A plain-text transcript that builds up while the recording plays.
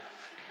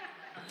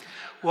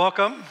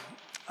welcome.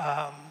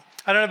 I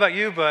don't know about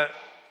you, but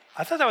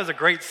I thought that was a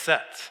great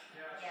set.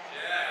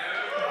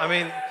 I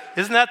mean,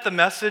 isn't that the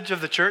message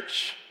of the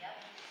church?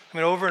 I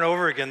mean, over and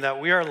over again,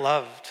 that we are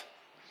loved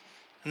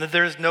and that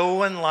there is no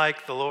one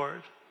like the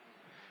Lord.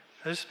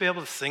 I just be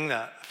able to sing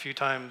that a few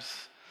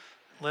times,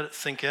 let it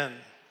sink in,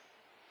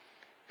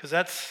 because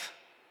that's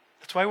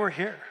why we're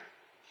here.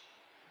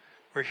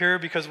 We're here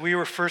because we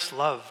were first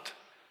loved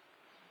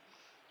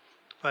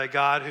by a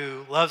God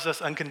who loves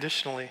us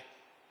unconditionally,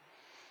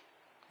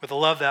 with a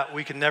love that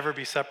we can never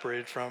be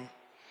separated from.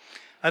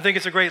 I think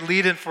it's a great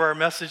lead-in for our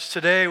message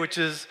today, which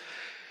is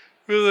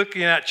we're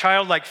looking at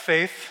childlike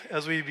faith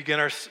as we begin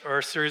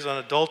our series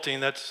on adulting.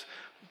 That's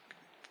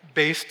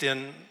based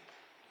in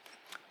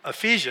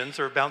Ephesians,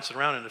 or bouncing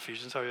around in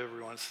Ephesians, however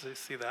you want to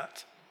see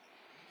that.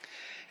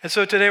 And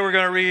so today we're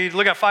going to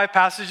look at 5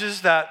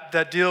 passages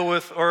that deal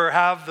with or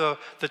have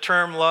the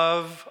term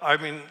love,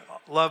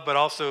 but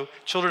also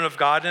children of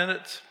God in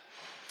it.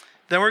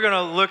 Then we're going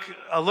to look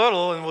a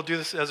little, and we'll do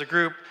this as a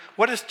group,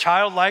 what is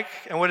childlike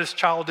and what is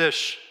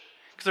childish?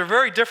 Because they're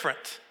very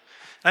different.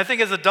 And I think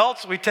as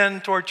adults, we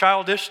tend toward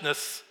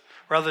childishness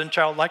rather than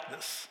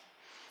childlikeness.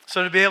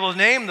 So to be able to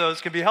name those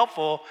can be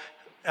helpful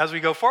as we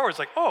go forward. It's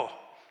like, oh,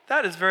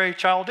 that is very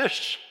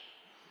childish.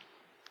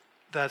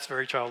 That's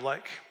very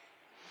childlike.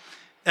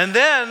 And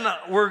then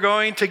we're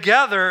going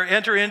together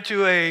enter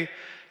into a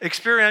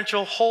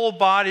experiential, whole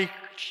body,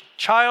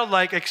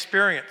 childlike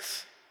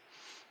experience.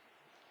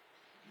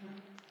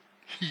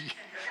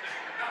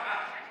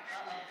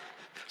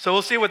 So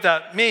we'll see what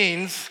that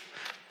means,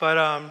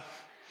 but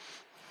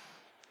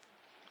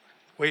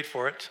wait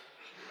for it.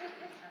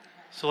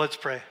 So let's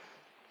pray.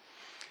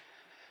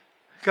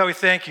 God, we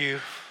thank you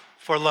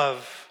for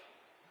love.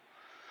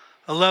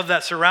 A love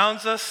that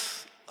surrounds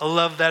us, a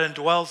love that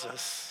indwells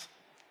us,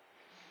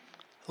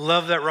 a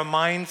love that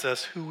reminds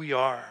us who we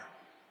are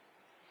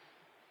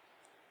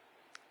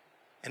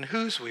and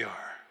whose we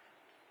are,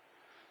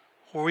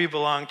 for we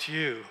belong to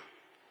you,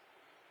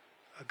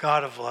 a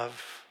God of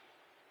love.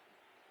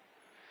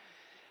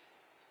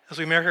 As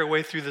we make our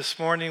way through this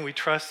morning, we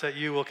trust that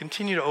you will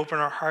continue to open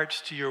our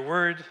hearts to your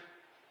word,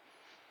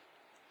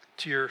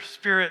 to your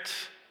spirit,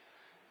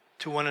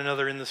 to one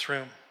another in this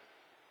room.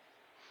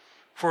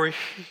 For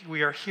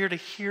we are here to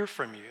hear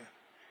from you,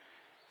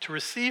 to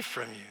receive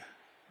from you,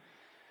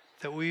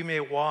 that we may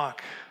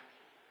walk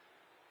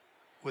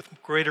with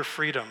greater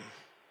freedom.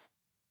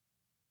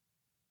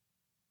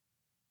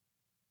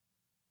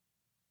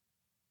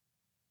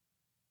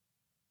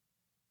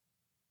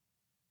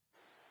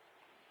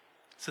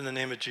 It's in the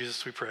name of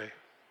Jesus we pray.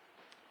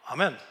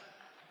 Amen.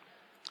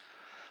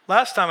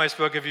 Last time I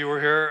spoke, if you were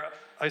here,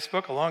 I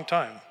spoke a long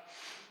time.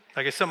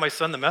 Like I sent my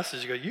son the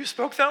message, he goes, "You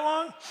spoke that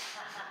long?"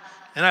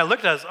 And I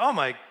looked at it, oh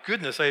my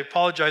goodness, I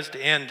apologized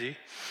to Andy,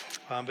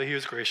 but he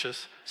was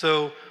gracious.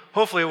 So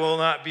hopefully it will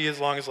not be as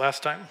long as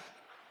last time.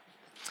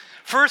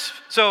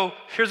 So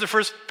here's the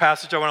first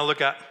passage I want to look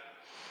at.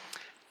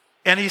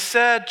 And he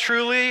said,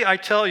 "Truly, I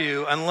tell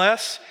you,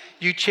 unless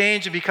you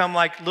change and become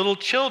like little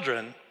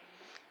children,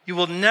 you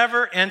will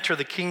never enter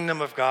the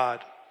kingdom of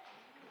God."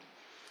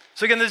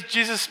 So again, this is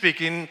Jesus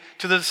speaking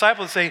to the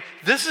disciples saying,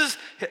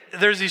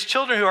 there's these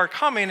children who are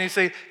coming, and he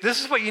say,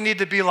 this is what you need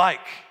to be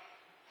like.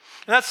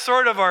 And that's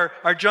sort of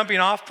our jumping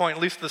off point,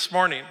 at least this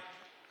morning.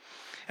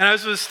 And I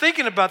was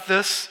thinking about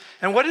this,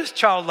 and what is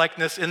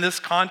childlikeness in this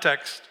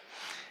context?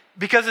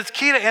 Because it's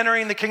key to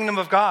entering the kingdom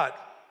of God.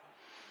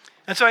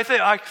 And so I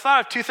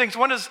thought of 2 things.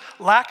 One is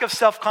lack of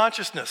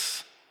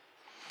self-consciousness.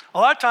 A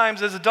lot of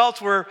times as adults,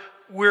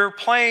 we're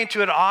playing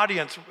to an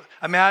audience,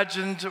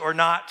 imagined or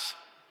not,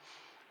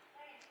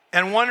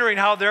 and wondering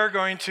how they're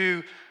going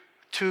to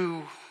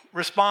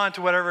respond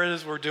to whatever it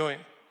is we're doing.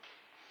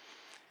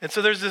 And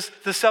so there's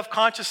this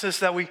self-consciousness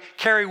that we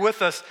carry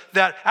with us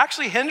that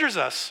actually hinders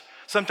us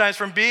sometimes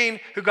from being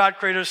who God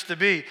created us to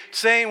be,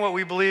 saying what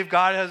we believe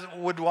God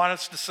would want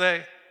us to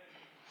say.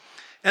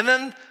 And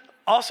then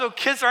also,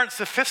 kids aren't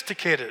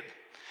sophisticated.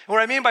 And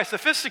what I mean by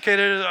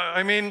sophisticated,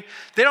 I mean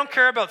they don't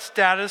care about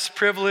status,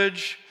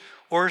 privilege,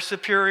 or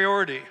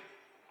superiority.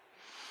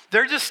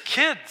 They're just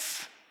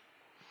kids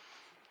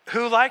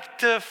who like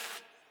to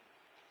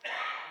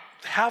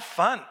have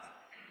fun,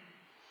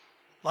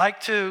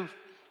 like to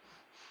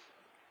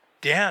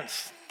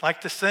dance, like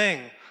to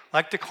sing,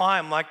 like to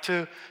climb, like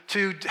to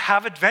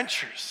have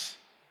adventures.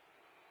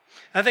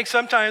 And I think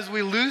sometimes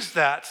we lose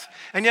that.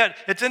 And yet,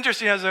 it's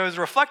interesting as I was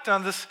reflecting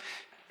on this,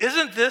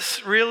 isn't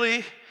this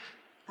really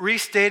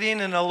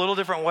restating in a little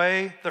different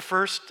way the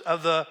first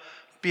of the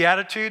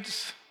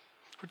Beatitudes,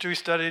 which we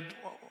studied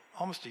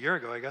almost a year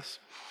ago, I guess?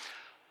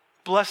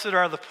 Blessed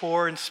are the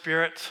poor in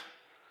spirit.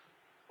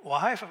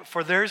 Why?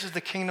 For theirs is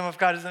the kingdom of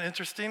God. Isn't it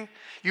interesting?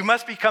 You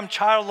must become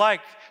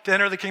childlike to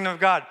enter the kingdom of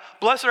God.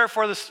 Blessed are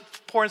for the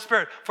poor in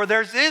spirit, for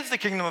theirs is the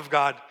kingdom of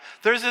God.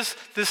 There's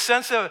this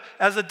sense of,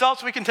 as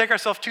adults, we can take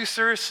ourselves too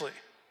seriously.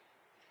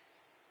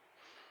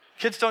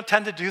 Kids don't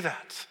tend to do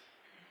that.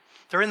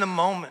 They're in the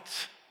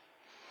moment,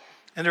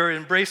 and they're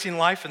embracing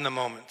life in the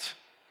moment.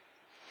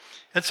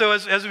 And so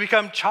as we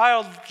become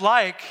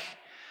childlike,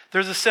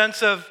 there's a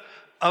sense of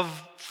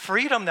of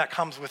freedom that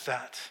comes with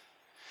that.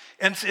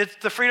 And it's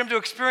the freedom to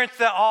experience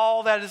that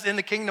all that is in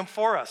the kingdom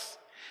for us.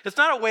 It's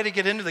not a way to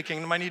get into the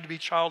kingdom. I need to be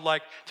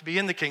childlike to be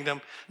in the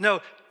kingdom.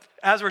 No,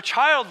 as we're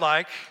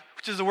childlike,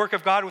 which is the work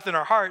of God within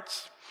our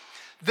hearts,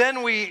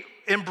 then we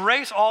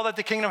embrace all that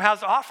the kingdom has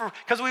to offer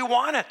because we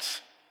want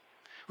it.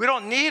 We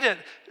don't need it.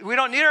 We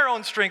don't need our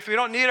own strength. We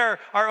don't need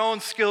our own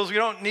skills. We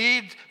don't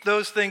need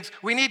those things.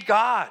 We need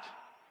God.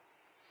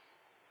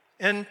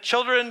 And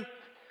children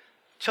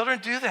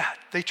do that.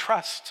 They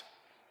trust.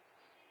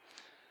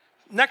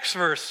 Next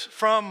verse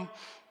from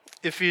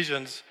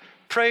Ephesians.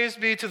 Praise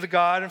be to the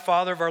God and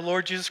Father of our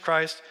Lord Jesus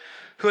Christ,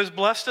 who has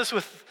blessed us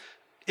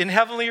in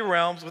heavenly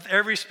realms with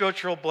every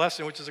spiritual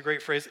blessing, which is a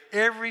great phrase,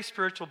 every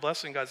spiritual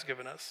blessing God's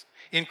given us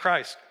in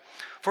Christ.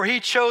 For he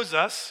chose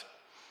us.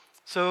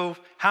 So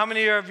how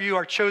many of you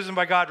are chosen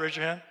by God? Raise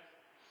your hand.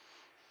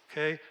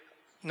 Okay.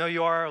 No,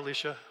 you are,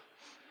 Alicia.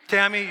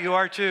 Tammy, you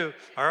are too.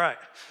 All right.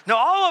 No,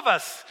 all of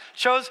us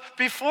chose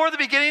before the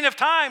beginning of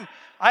time.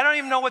 I don't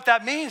even know what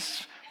that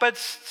means, but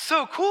it's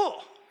so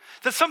cool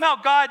that somehow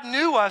God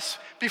knew us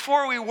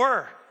before we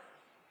were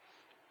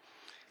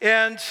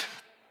and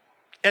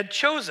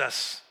chose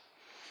us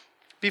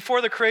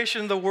before the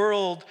creation of the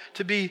world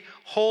to be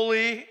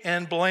holy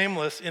and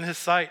blameless in his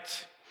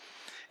sight.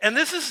 And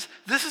this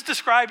is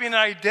describing an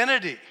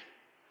identity.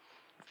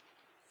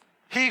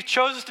 He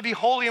chose us to be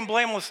holy and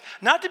blameless,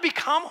 not to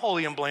become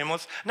holy and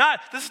blameless.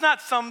 This is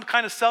not some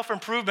kind of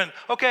self-improvement.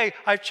 Okay,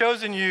 I've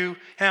chosen you,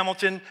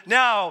 Hamilton.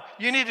 Now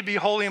you need to be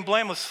holy and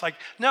blameless. Like,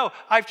 no,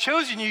 I've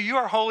chosen you. You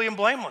are holy and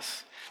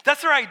blameless.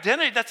 That's our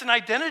identity. That's an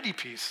identity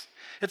piece.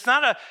 It's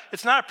not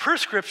a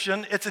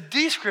prescription. It's a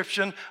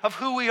description of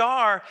who we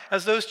are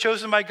as those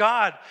chosen by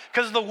God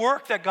because of the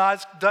work that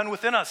God's done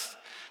within us.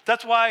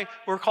 That's why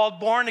we're called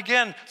born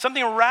again.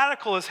 Something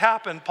radical has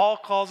happened. Paul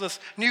calls us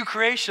new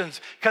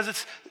creations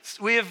because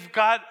we have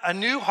got a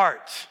new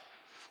heart.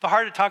 The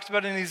heart it talks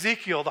about in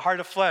Ezekiel, the heart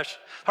of flesh.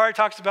 The heart it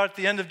talks about at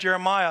the end of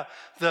Jeremiah,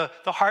 the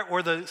heart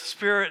where the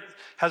Spirit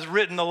has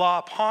written the law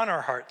upon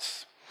our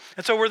hearts.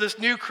 And so we're this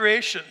new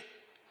creation,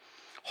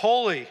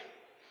 holy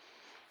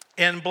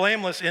and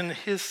blameless in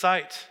his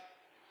sight.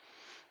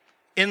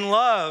 In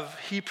love,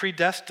 he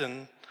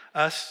predestined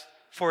us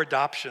for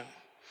adoption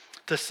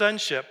to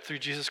sonship through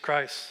Jesus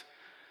Christ.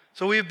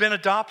 So we've been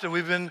adopted.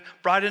 We've been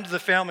brought into the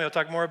family. I'll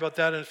talk more about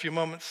that in a few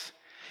moments.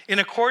 In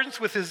accordance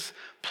with his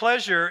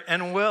pleasure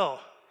and will.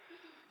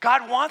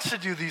 God wants to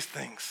do these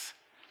things.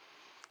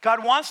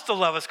 God wants to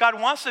love us.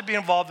 God wants to be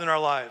involved in our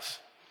lives.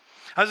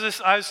 I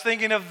was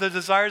thinking of the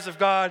desires of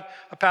God.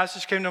 A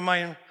passage came to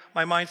my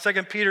mind,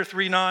 2 Peter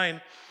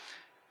 3:9.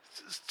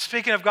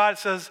 Speaking of God, it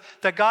says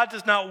that God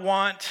does not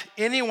want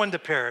anyone to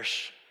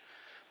perish,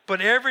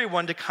 but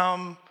everyone to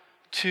come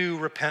to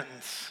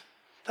repentance.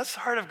 That's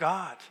the heart of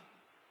God.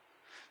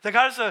 That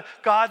God is a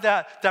God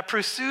that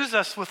pursues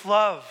us with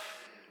love,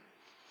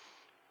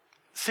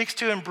 seeks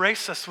to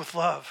embrace us with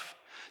love,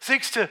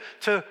 seeks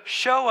to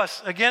show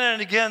us again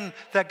and again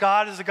that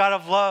God is a God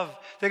of love,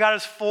 that God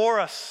is for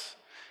us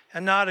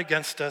and not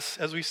against us,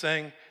 as we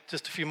sang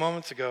just a few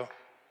moments ago.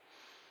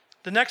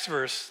 The next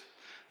verse,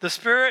 the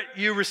Spirit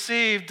you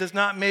received does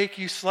not make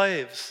you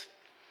slaves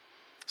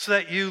so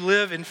that you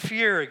live in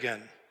fear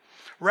again.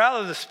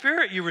 Rather, the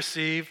Spirit you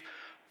receive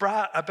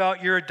brought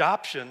about your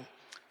adoption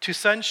to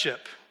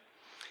sonship.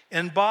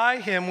 And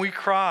by him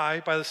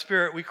by the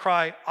Spirit, we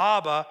cry,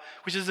 Abba,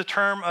 which is a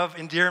term of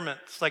endearment.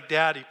 It's like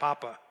daddy,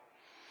 papa.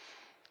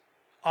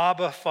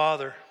 Abba,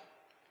 Father.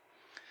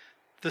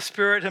 The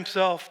Spirit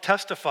himself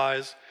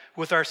testifies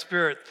with our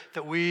spirit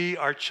that we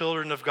are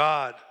children of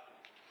God.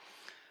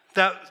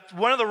 That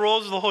one of the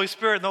roles of the Holy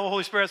Spirit, and the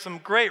Holy Spirit has some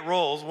great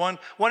roles. One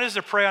is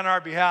to pray on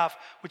our behalf,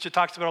 which it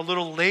talks about a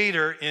little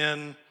later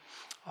in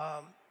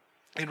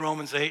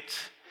Romans 8.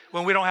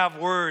 When we don't have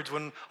words,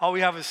 when all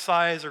we have is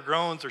sighs or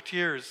groans or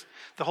tears,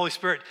 the Holy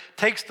Spirit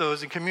takes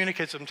those and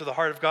communicates them to the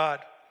heart of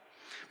God.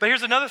 But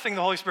here's another thing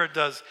the Holy Spirit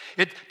does.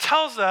 It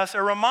tells us,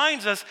 or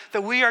reminds us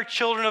that we are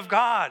children of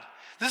God.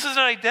 This is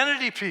an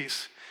identity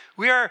piece.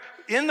 We are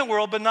in the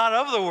world, but not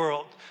of the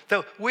world.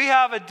 That we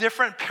have a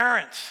different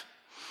parent.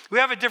 We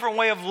have a different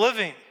way of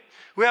living.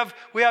 We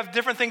have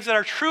different things that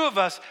are true of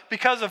us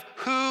because of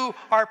who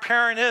our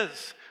parent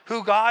is,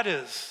 who God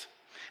is.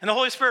 And the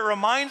Holy Spirit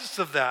reminds us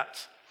of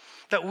that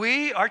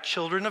we are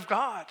children of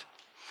God.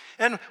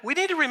 And we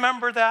need to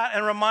remember that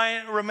and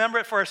remember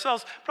it for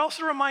ourselves, but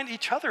also remind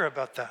each other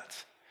about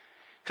that.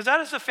 Because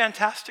that is a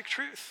fantastic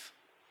truth.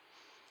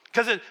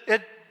 Because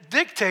it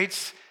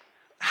dictates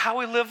how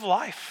we live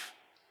life.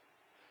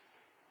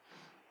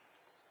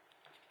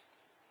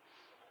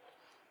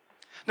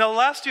 Now, the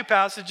last two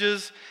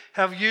passages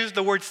have used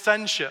the word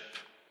sonship.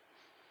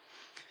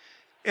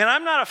 And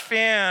I'm not a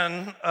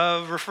fan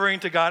of referring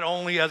to God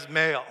only as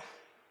male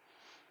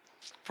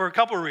for a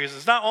couple of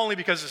reasons. Not only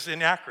because it's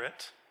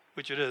inaccurate,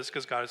 which it is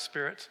because God is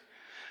spirit,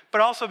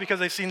 but also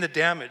because I've seen the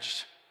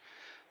damage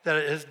that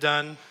it has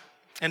done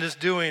and is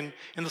doing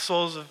in the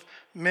souls of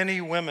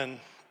many women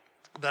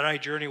that I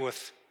journey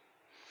with.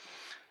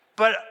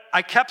 But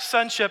I kept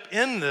sonship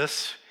in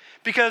this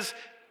because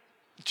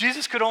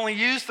Jesus could only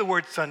use the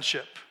word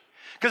sonship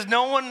because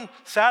no one,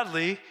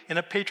 sadly, in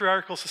a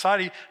patriarchal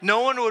society,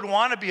 no one would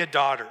want to be a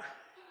daughter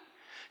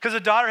because a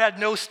daughter had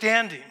no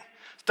standing.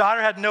 A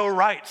daughter had no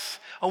rights.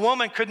 A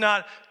woman could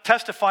not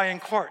testify in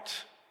court.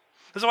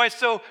 That's why it's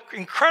so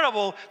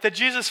incredible that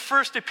Jesus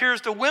first appears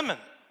to women,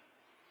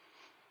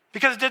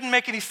 because it didn't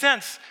make any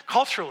sense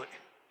culturally.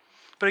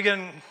 But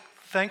again,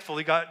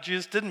 thankfully,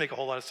 Jesus didn't make a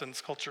whole lot of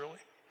sense culturally.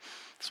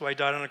 That's why he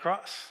died on the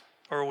cross,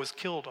 or was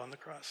killed on the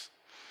cross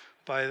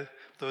by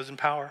those in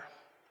power.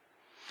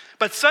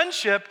 But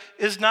sonship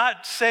is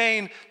not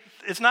saying,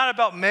 it's not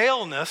about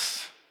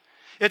maleness.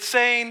 It's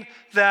saying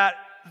that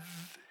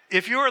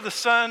if you are the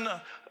son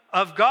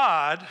of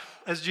God,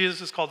 as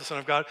Jesus is called the Son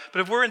of God,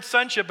 but if we're in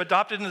sonship,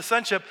 adopted into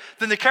sonship,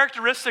 then the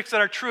characteristics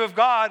that are true of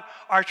God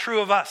are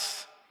true of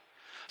us.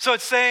 So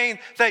it's saying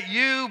that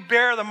you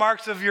bear the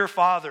marks of your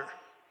father,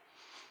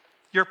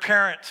 your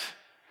parent.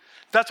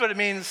 That's what it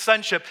means,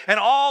 sonship. And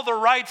all the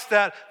rights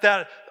that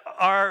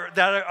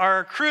are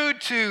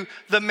accrued to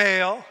the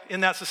male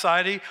in that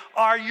society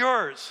are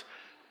yours,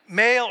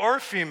 male or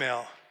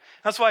female.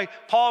 That's why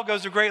Paul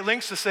goes to great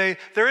lengths to say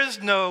there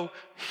is no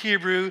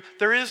Hebrew,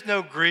 there is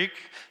no Greek,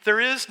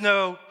 there is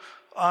no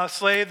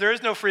slave, there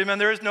is no freeman,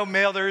 there is no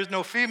male, there is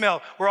no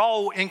female. We're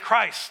all in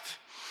Christ.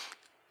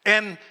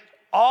 And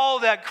all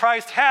that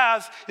Christ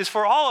has is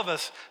for all of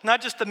us,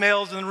 not just the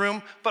males in the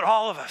room, but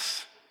all of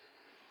us.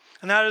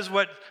 And that is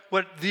what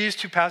these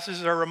two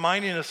passages are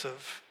reminding us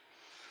of,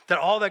 that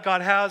all that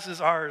God has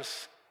is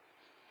ours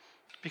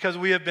because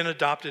we have been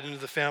adopted into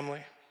the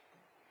family.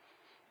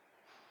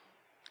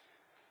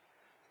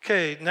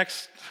 Okay,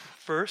 next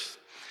verse.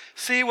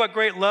 See what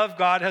great love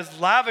God has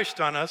lavished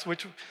on us,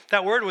 which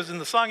that word was in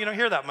the song. You don't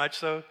hear that much,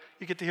 so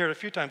you get to hear it a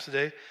few times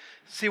today.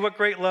 See what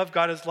great love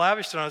God has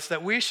lavished on us,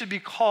 that we should be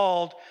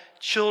called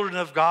children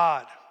of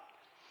God.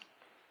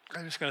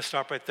 I'm just going to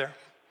stop right there.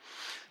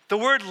 The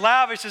word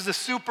lavish is a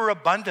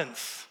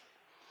superabundance.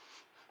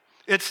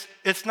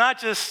 It's not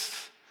just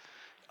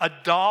a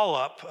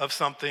dollop of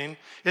something.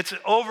 It's an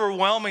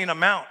overwhelming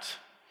amount.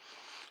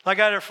 Like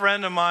I had a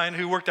friend of mine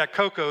who worked at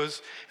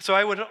Coco's, so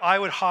I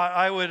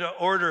would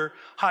order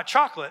hot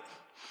chocolate,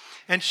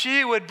 and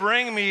she would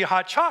bring me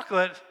hot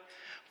chocolate,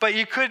 but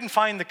you couldn't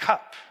find the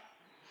cup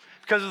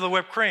because of the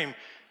whipped cream,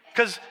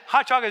 because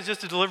hot chocolate is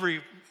just a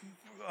delivery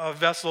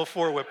vessel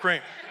for whipped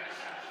cream.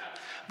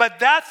 But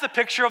that's the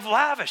picture of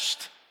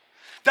lavished.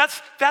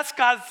 That's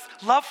God's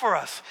love for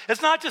us.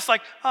 It's not just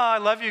like, oh, I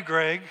love you,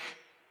 Greg.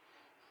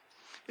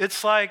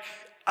 It's like,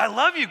 I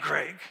love you,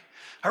 Greg.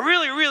 I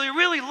really, really,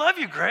 really love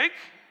you, Greg.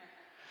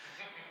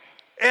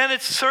 And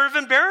it's sort of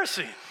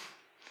embarrassing.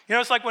 You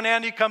know, it's like when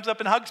Andy comes up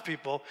and hugs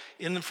people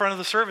in the front of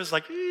the service,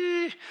 like,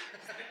 ee.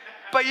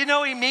 But you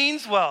know he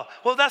means well.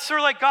 Well, that's sort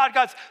of like God.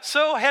 God's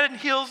so head and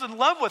heels in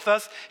love with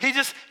us, he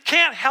just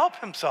can't help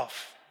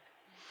himself.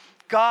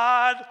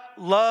 God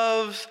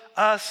loves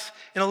us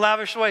in a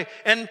lavish way.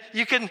 And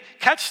you can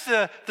catch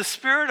the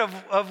spirit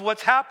of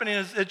what's happening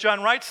as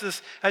John writes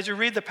this. As you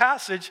read the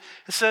passage,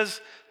 it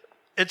says,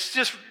 it's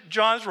just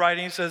John's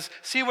writing. He says,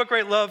 see what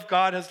great love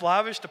God has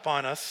lavished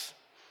upon us,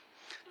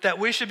 that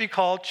we should be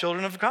called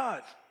children of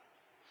God.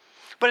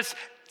 But it's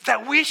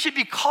that we should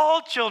be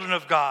called children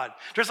of God.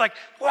 There's like,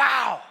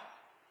 wow,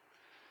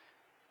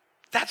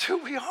 that's who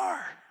we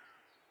are.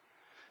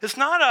 It's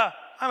not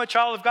I'm a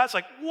child of God. It's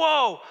like,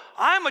 whoa,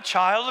 I'm a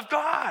child of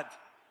God.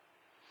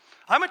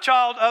 I'm a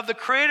child of the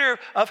creator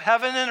of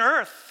heaven and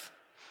earth.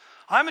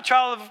 I'm a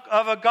child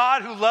of a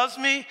God who loves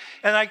me,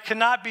 and I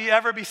cannot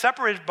ever be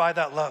separated by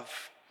that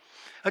love.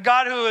 A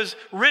God who has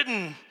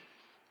written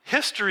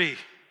history,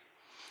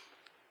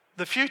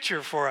 the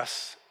future for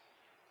us,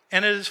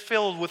 and it is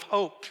filled with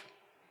hope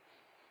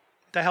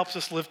that helps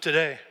us live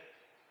today.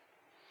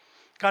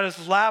 God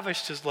has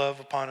lavished his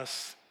love upon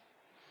us.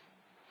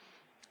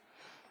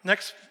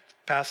 Next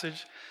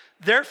passage.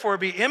 Therefore,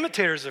 be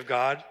imitators of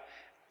God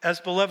as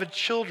beloved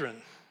children.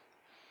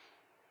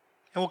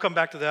 And we'll come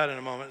back to that in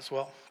a moment as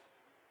well,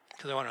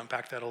 because I want to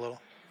unpack that a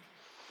little.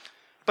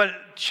 But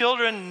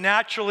children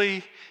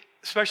naturally,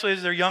 especially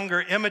as they're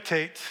younger,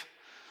 imitate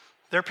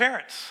their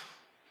parents.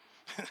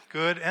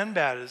 Good and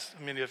bad, as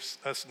many of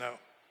us know.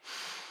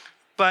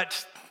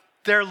 But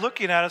they're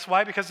looking at us.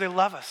 Why? Because they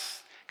love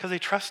us, because they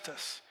trust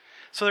us.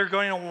 So they're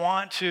going to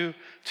want to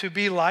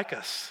be like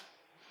us.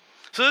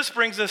 So this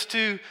brings us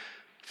to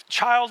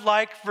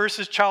childlike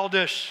versus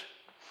childish.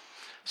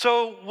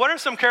 So what are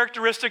some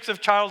characteristics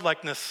of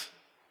childlikeness?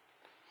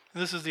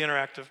 This is the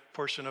interactive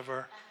portion of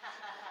our...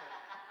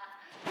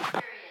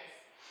 Curious.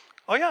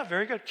 Oh yeah,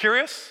 very good.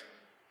 Curious?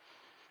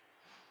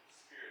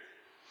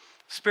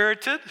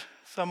 Spirited.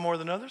 Some more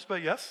than others,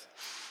 but yes.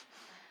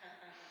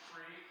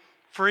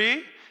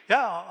 Free.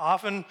 Yeah,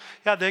 often,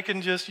 they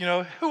can just,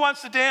 who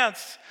wants to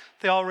dance?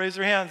 They all raise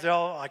their hands. They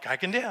all like, I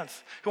can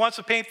dance. Who wants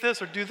to paint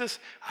this or do this?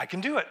 I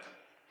can do it.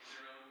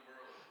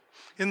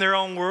 In their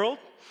own world.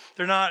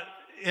 They're not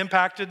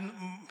impacted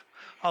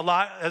a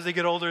lot as they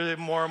get older. They're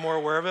more and more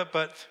aware of it,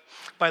 but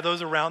by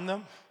those around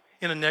them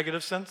in a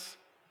negative sense.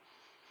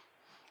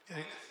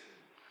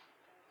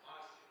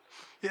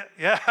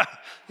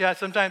 Yeah,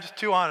 sometimes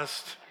too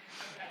honest.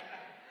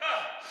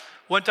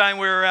 One time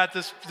we were at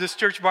this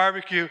church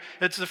barbecue.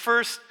 It's the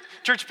first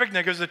church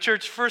picnic. It was the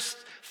church first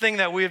thing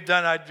that we have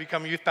done. I'd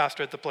become a youth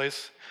pastor at the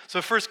place.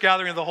 So first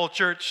gathering of the whole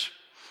church.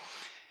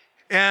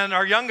 And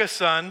our youngest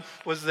son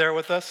was there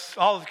with us.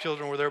 All of the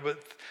children were there, but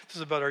this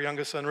is about our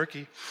youngest son,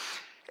 Ricky.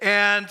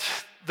 And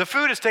the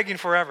food is taking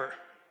forever.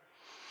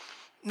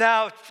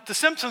 Now, The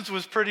Simpsons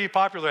was pretty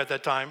popular at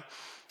that time.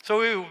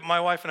 So my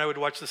wife and I would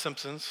watch The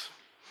Simpsons.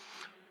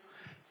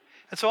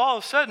 And so all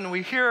of a sudden,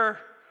 we hear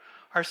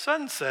our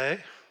son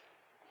say,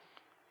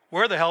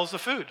 "Where the hell's the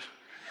food?"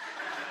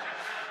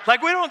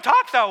 Like, we don't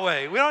talk that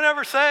way. We don't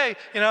ever say,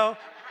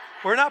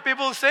 we're not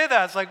people who say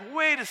that. It's like,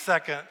 wait a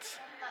second.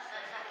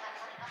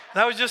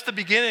 That was just the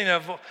beginning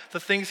of the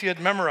things he had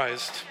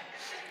memorized.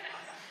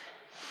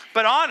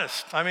 But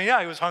honest.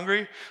 He was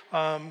hungry.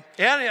 And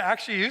he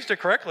actually used it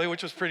correctly,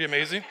 which was pretty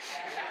amazing.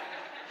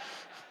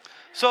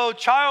 So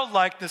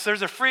childlikeness,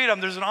 there's a freedom,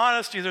 there's an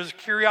honesty, there's a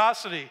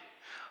curiosity.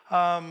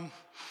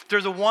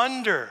 There's a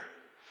wonder.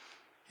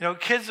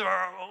 Kids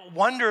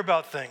wonder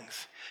about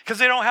things because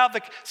they don't have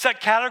the set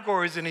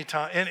categories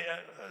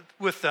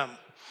with them.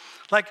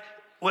 Like,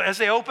 as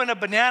they open a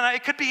banana,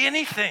 it could be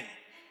anything.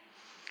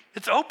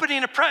 It's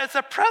opening it's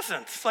a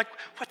present. It's like,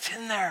 what's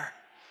in there?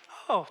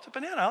 Oh, it's a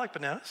banana. I like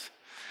bananas.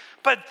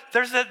 But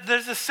there's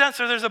a sense,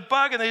 or there's a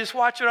bug, and they just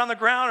watch it on the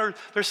ground, or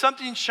there's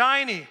something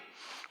shiny.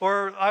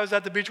 Or I was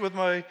at the beach with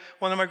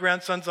one of my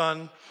grandsons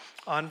on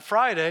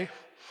Friday,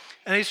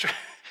 and he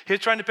was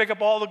trying to pick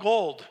up all the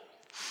gold.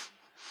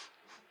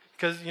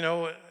 Because,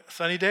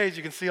 sunny days,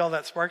 you can see all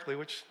that sparkly,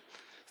 which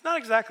is not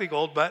exactly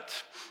gold, but,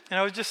 it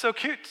was just so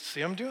cute to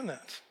see him doing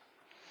that.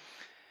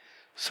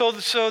 So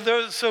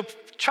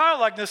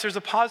childlikeness, there's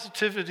a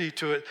positivity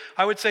to it.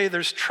 I would say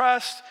there's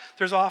trust,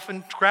 there's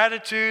often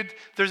gratitude,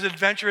 there's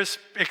adventurous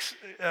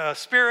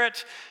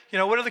spirit.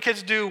 What do the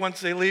kids do once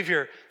they leave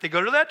here? They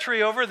go to that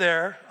tree over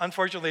there.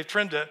 Unfortunately, they've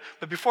trimmed it.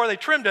 But before they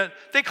trimmed it,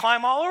 they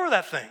climb all over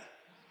that thing.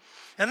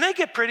 And they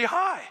get pretty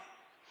high.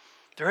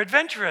 They're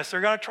adventurous.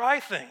 They're going to try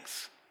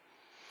things.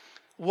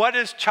 What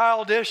does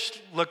childish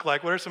look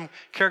like? What are some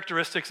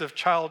characteristics of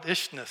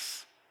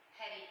childishness?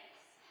 Pettiness.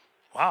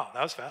 Wow,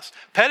 that was fast.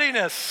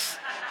 Pettiness.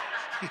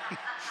 Not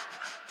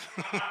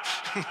that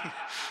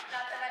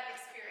I've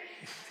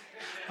experienced.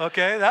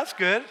 Okay, that's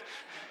good.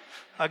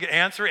 I'll get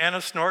answer and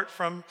a snort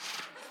from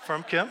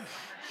Kim.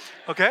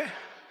 Okay,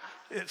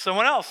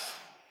 someone else.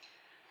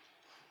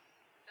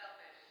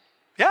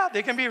 Selfish. Yeah,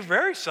 they can be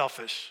very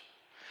selfish.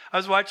 I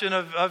was watching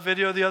a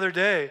video the other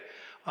day,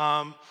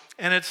 and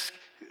it's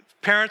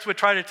parents would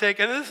try to take,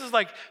 and this is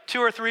like 2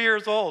 or 3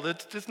 years old.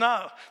 It's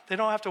not, they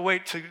don't have to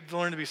wait to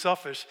learn to be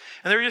selfish.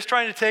 And they were just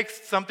trying to take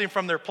something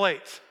from their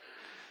plate.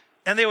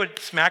 And they would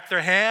smack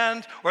their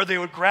hand, or they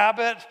would grab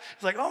it.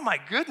 It's like, oh my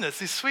goodness,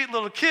 these sweet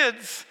little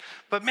kids.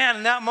 But man,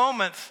 in that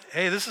moment,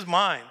 hey, this is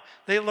mine.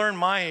 They learn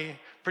mine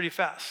pretty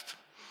fast.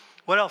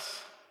 What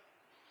else?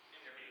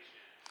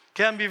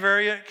 Can be impatient.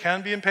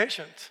 Everything's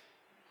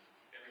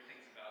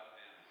about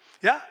them.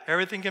 Yeah,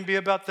 everything can be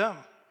about them.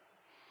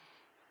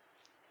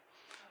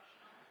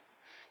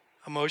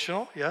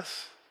 Emotional,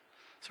 yes.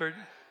 Certain.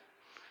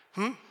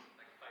 Like fighting,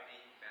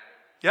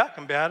 combative. Yeah,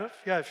 combative.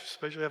 Yeah,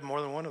 especially if you have more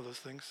than one of those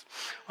things.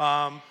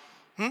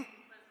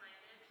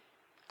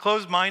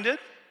 Closed-minded.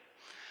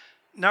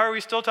 Now, are we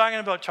still talking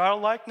about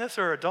childlikeness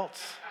or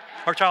adults?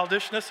 Or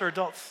childishness or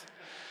adults?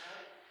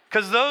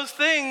 Because those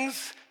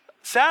things,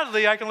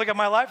 sadly, I can look at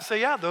my life and say,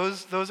 yeah,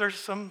 those are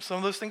some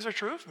of those things are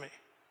true of me.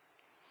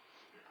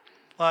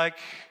 Like,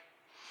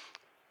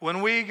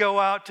 when we go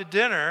out to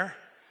dinner,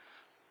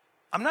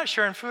 I'm not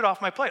sharing food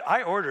off my plate.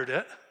 I ordered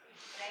it.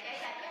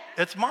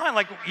 It's mine.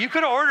 Like, you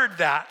could have ordered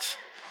that.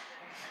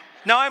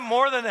 Now, I'm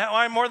more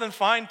than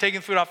fine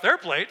taking food off their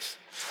plates,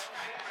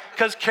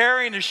 because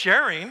caring is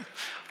sharing.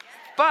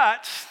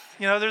 But,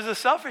 there's a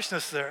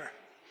selfishness there.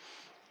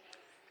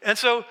 And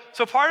so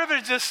part of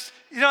it is just,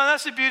 and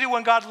that's the beauty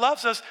when God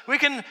loves us. We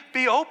can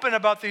be open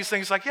about these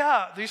things. Like,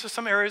 yeah, these are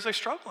some areas I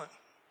struggle in.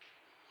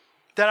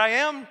 That I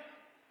am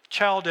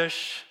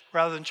childish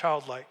rather than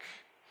childlike.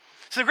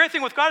 So the great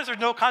thing with God is there's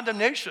no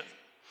condemnation.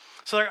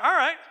 So like, all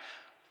right,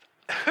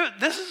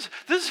 this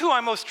is who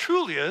I most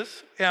truly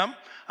am.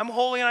 I'm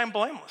holy and I'm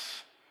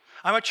blameless.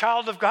 I'm a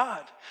child of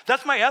God.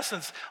 That's my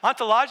essence.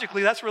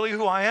 Ontologically, that's really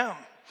who I am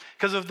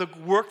because of the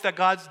work that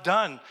God's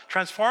done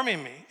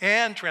transforming me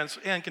and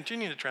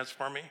continuing to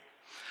transform me.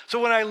 So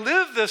when I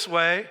live this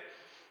way,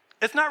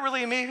 it's not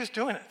really me who's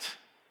doing it.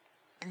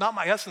 Not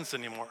my essence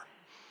anymore.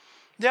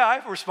 Yeah, I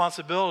have a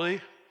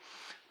responsibility,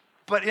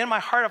 but in my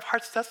heart of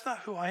hearts, that's not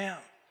who I am.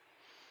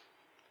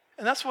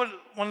 And that's one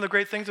of the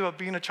great things about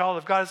being a child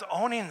of God is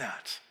owning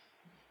that.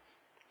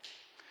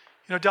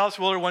 Dallas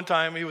Willard, one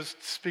time, he was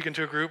speaking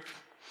to a group,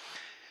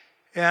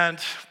 and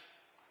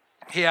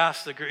he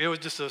asked the group, it was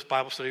just a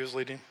Bible study he was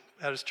leading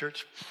at his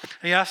church,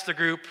 and he asked the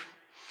group,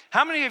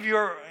 how many of you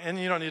are, and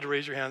you don't need to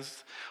raise your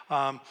hands,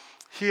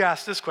 he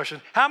asked this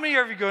question, how many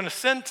of you are going to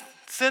sin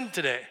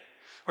today?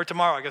 Or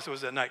tomorrow, I guess it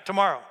was at night,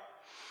 tomorrow.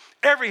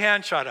 Every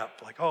hand shot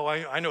up, like, oh,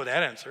 I know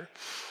that answer.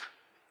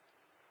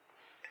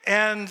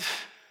 And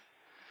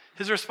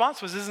his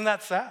response was, isn't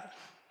that sad?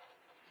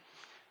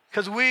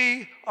 Because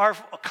we are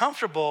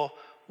comfortable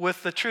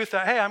with the truth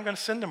that, hey, I'm going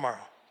to sin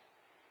tomorrow.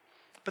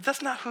 But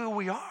that's not who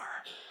we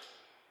are.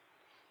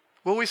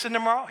 Will we sin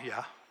tomorrow?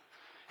 Yeah.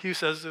 He who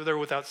says they're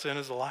without sin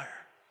is a liar.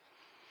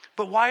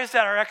 But why is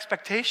that our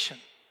expectation?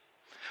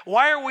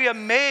 Why are we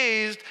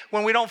amazed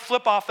when we don't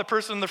flip off the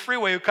person in the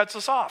freeway who cuts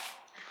us off?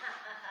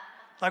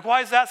 Like,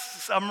 why is that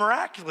a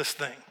miraculous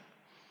thing?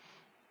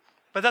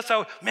 But that's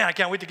how, man, I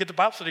can't wait to get to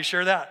Bible study,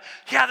 share that.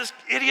 Yeah, this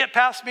idiot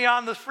passed me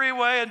on the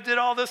freeway and did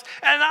all this,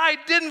 and I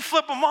didn't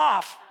flip him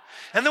off.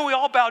 And then we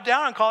all bow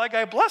down and call that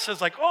guy blessed.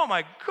 It's like, oh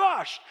my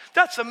gosh,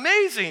 that's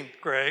amazing,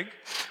 Greg,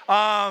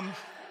 that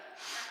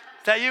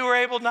you were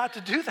able not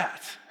to do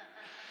that.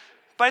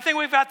 But I think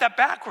we've got that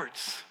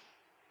backwards.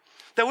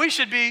 That we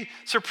should be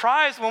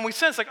surprised when we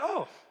sin. It's like,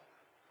 oh,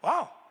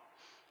 wow,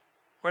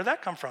 where'd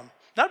that come from?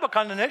 Not about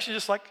condemnation,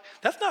 just like,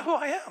 that's not who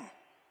I am.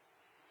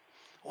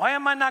 Why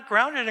am I not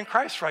grounded in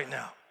Christ right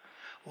now?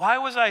 Why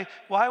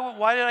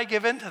did I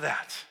give in to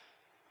that?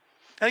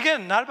 And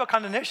again, not about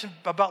condemnation,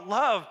 but about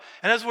love.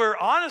 And as we're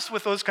honest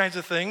with those kinds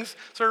of things,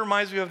 sort of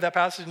reminds me of that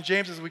passage in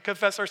James as we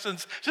confess our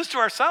sins just to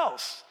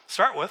ourselves,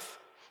 start with.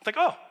 It's like,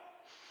 oh.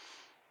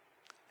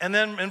 And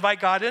then invite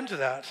God into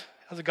that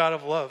as a God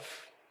of love.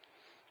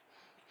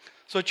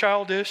 So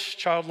childish,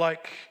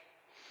 childlike.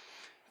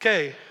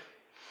 Okay,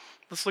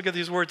 let's look at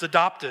these words,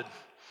 adopted.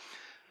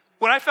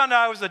 When I found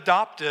out I was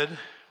adopted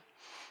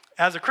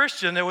as a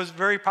Christian, it was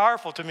very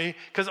powerful to me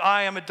because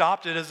I am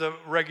adopted as a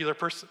regular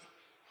person.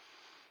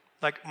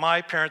 Like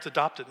my parents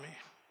adopted me.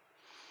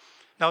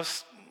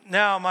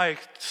 Now my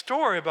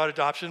story about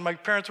adoption, my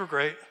parents were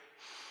great,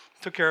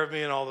 took care of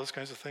me and all those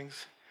kinds of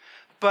things.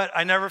 But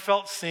I never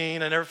felt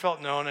seen, I never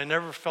felt known, I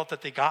never felt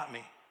that they got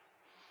me.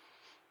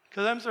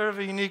 Because I'm sort of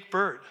a unique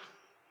bird.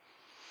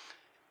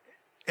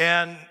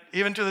 And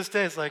even to this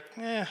day, it's like,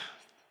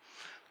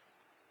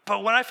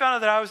 But when I found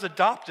out that I was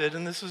adopted,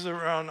 and this was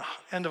around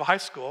end of high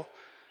school,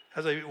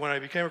 when I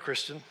became a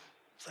Christian,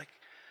 it's like,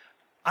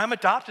 I'm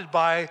adopted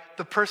by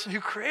the person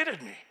who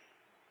created me.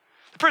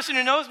 The person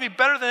who knows me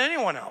better than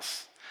anyone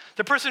else.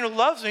 The person who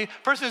loves me, the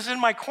person who's in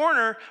my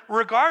corner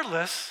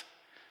regardless.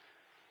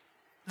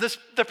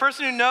 The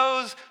person who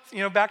knows,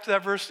 back to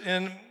that verse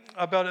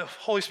about the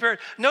Holy Spirit,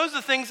 knows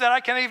the things that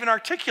I can't even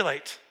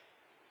articulate.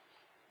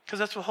 Because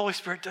that's what Holy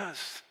Spirit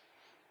does.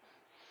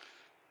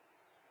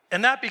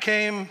 And that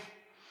became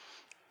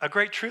a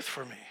great truth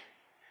for me.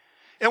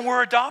 And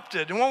we're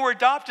adopted. And when we're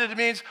adopted, it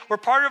means we're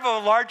part of a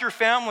larger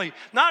family.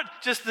 Not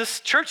just this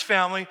church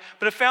family,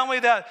 but a family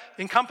that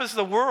encompasses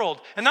the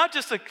world. And not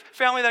just a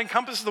family that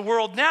encompasses the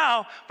world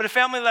now, but a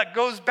family that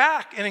goes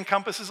back and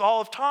encompasses all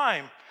of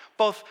time,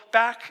 both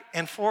back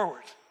and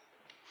forward.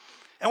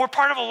 And we're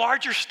part of a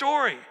larger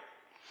story.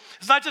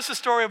 It's not just a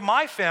story of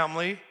my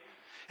family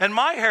and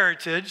my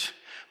heritage,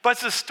 but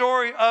it's a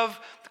story of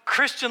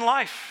Christian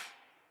life.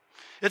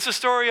 It's a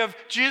story of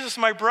Jesus,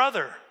 my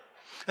brother,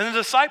 and the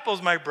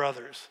disciples, my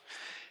brothers,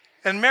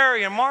 and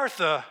Mary and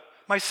Martha,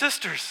 my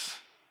sisters.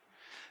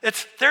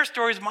 It's their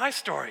story is my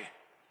story.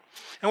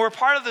 And we're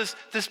part of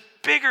this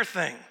bigger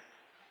thing.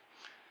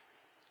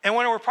 And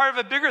when we're part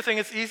of a bigger thing,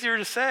 it's easier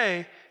to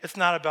say it's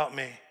not about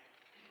me.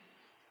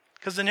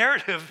 Because the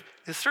narrative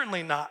is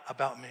certainly not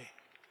about me.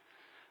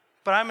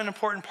 But I'm an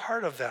important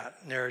part of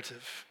that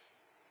narrative.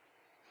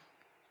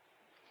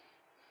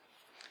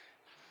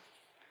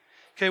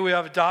 Okay, we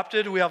have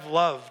adopted, we have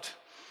loved.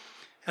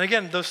 And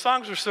again, those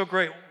songs are so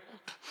great.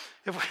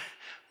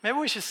 Maybe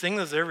we should sing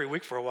those every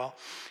week for a while.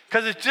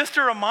 Because it's just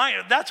a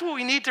reminder. That's what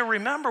we need to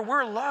remember.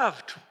 We're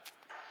loved.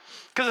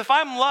 Because if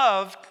I'm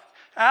loved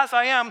as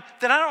I am,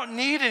 then I don't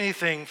need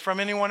anything from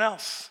anyone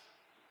else.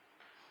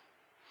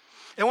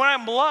 And when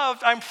I'm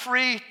loved, I'm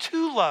free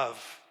to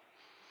love.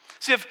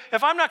 See,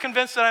 if I'm not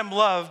convinced that I'm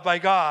loved by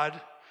God,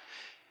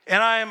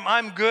 and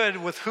I'm good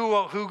with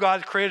who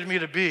God created me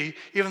to be,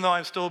 even though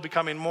I'm still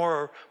becoming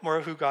more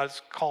of who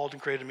God's called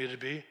and created me to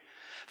be,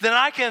 then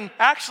I can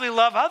actually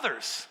love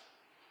others.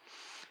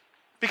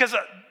 Because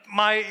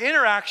my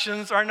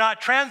interactions are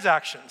not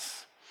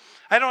transactions.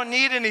 I don't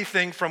need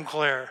anything from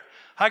Claire.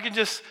 I can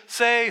just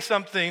say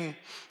something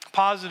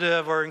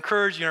positive or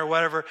encouraging or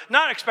whatever,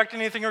 not expecting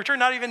anything in return,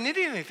 not even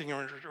needing anything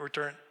in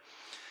return.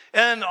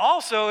 And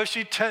also, if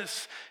she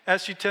tends,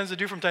 as she tends to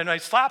do from time to time,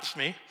 slaps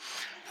me,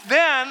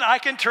 then I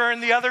can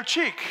turn the other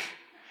cheek.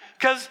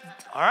 Because,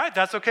 all right,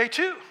 that's okay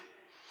too.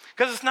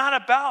 Because it's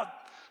not about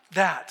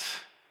that.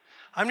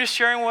 I'm just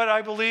sharing what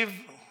I believe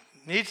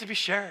needs to be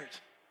shared.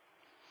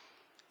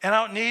 And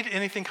I don't need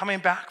anything coming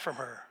back from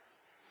her.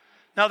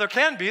 Now, there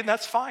can be, and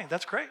that's fine.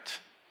 That's great.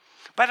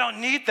 But I don't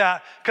need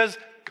that because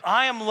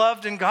I am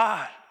loved in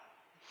God.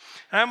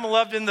 And I'm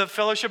loved in the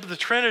fellowship of the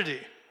Trinity.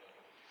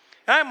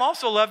 And I'm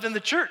also loved in the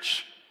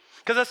church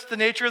because that's the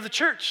nature of the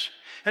church.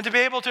 And to be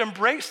able to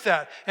embrace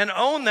that and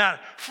own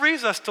that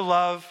frees us to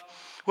love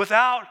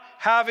without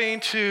having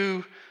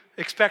to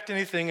expect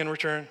anything in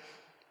return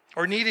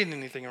or needing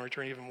anything in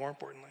return, even more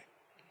importantly.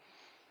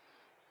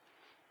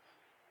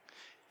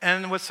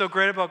 And what's so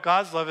great about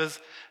God's love is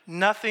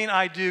nothing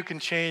I do can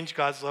change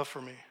God's love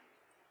for me.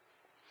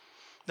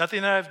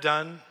 Nothing that I've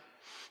done,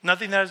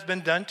 nothing that has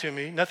been done to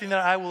me, nothing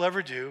that I will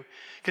ever do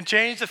can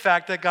change the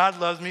fact that God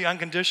loves me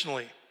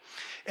unconditionally.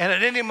 And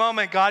at any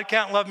moment, God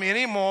can't love me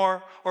any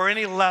more or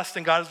any less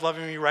than God is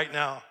loving me right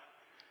now.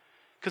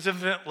 Because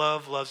infinite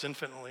love loves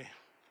infinitely.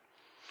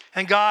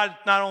 And God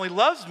not only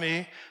loves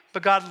me,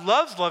 but God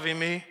loves loving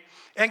me.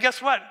 And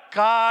guess what?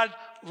 God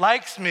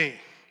likes me.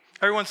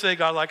 Everyone say,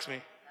 God likes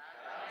me.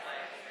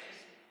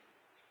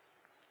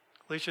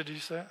 Alicia, did you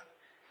say it?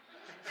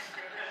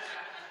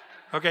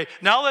 Okay,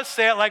 now let's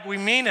say it like we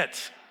mean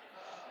it.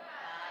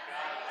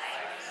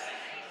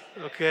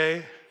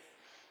 Okay.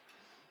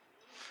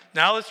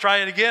 Now let's try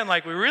it again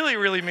like we really,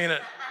 really mean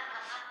it.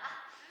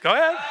 Go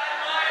ahead.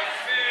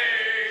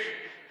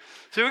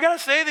 So we got to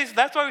say these.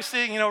 That's why we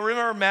sing,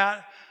 remember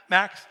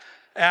Max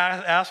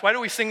asked, why do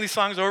we sing these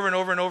songs over and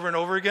over and over and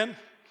over again?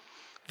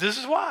 This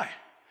is why.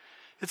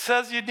 It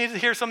says you need to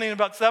hear something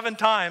about 7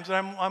 times, and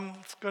I'm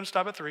going to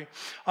stop at 3,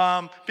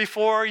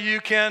 before you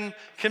can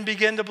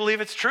begin to believe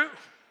it's true.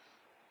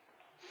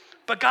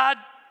 But God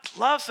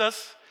loves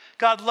us,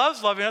 God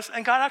loves loving us,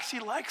 and God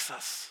actually likes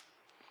us.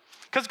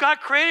 Because God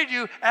created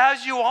you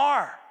as you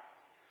are.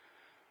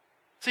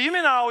 So you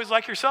may not always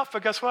like yourself,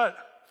 but guess what?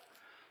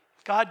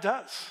 God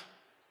does.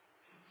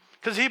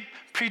 Because he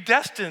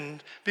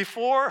predestined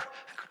before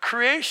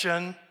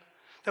creation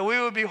that we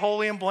would be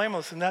holy and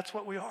blameless, and that's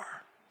what we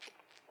are.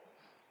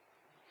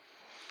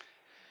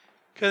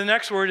 Okay, the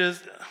next word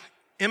is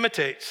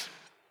imitates.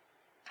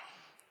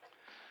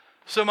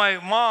 So my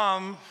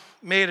mom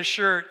made a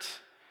shirt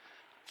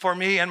for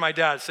me and my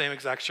dad, same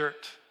exact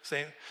shirt.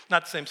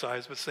 Not the same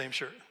size, but same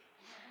shirt.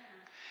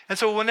 And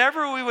so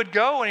whenever we would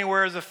go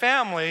anywhere as a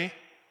family,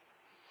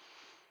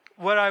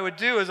 what I would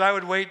do is I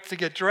would wait to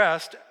get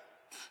dressed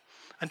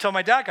until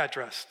my dad got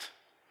dressed.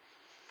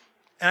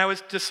 And I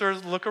would just sort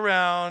of look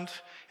around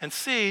and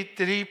see,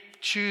 did he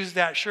choose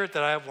that shirt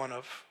that I have one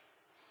of?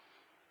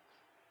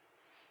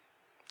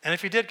 And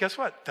if he did, guess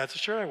what? That's the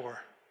shirt I wore.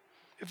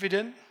 If he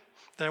didn't,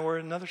 then I wore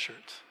another shirt.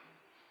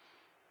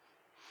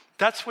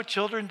 That's what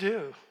children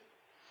do.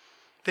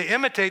 They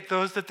imitate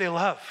those that they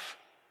love.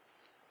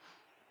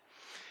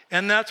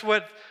 And that's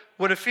what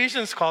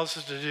Ephesians calls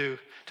us to do,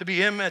 to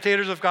be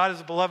imitators of God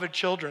as beloved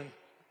children.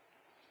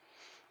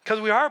 Because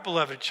we are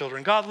beloved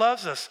children. God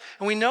loves us,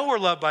 and we know we're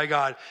loved by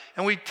God,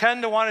 and we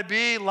tend to want to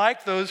be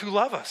like those who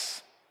love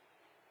us.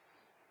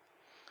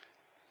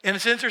 And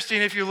it's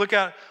interesting, if you look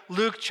at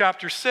Luke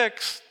chapter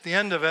 6, the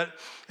end of it,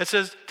 it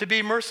says to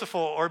be merciful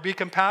or be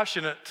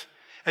compassionate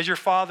as your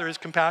Father is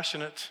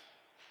compassionate.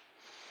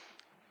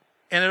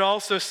 And it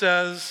also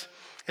says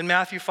in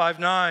Matthew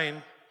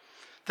 5:9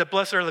 that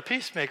blessed are the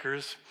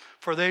peacemakers,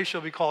 for they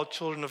shall be called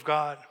children of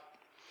God.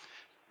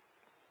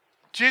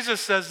 Jesus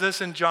says this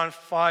in John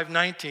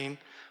 5:19,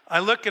 I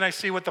look and I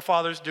see what the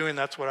Father's doing,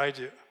 that's what I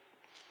do.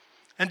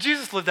 And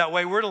Jesus lived that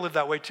way, we're to live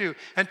that way too.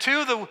 And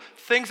 2 of the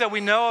things that we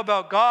know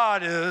about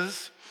God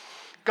is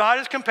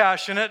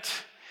compassionate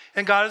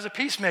and God is a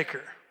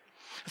peacemaker.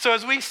 So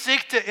as we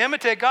seek to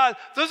imitate God,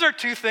 those are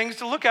 2 things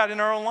to look at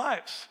in our own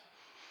lives.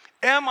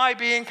 Am I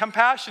being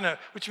compassionate,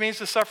 which means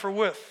to suffer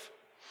with?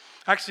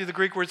 Actually, the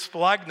Greek word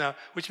splagna,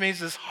 which means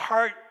this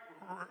heart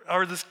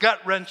or this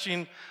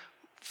gut-wrenching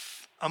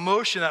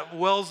emotion that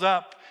wells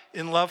up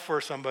in love for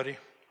somebody.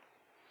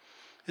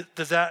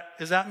 Is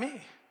that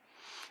me?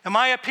 Am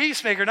I a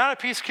peacemaker?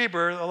 Not a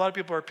peacekeeper. A lot of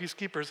people are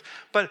peacekeepers,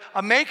 but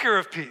a maker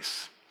of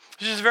peace,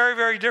 which is very,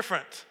 very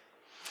different.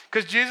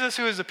 Because Jesus,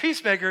 who is a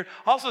peacemaker,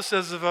 also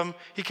says of him,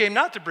 he came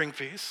not to bring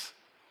peace,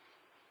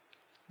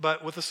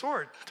 but with a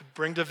sword, to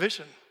bring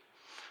division.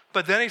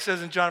 But then he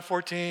says in John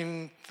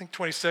 14, I think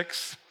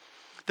 26,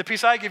 the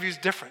peace I give you is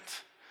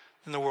different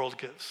than the world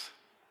gives.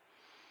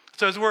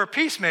 So as we're a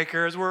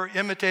peacemaker, as we're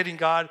imitating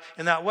God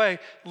in that way,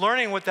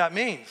 learning what that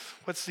means.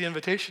 What's the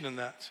invitation in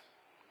that?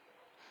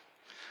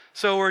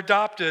 So we're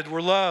adopted,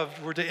 we're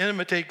loved, we're to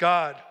imitate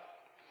God.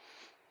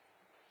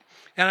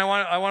 And I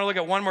want to look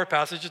at one more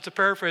passage. It's a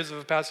paraphrase of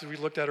a passage we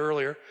looked at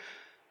earlier.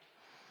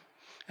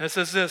 And it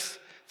says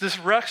this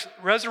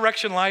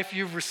resurrection life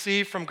you've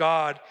received from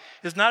God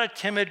is not a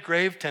timid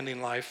grave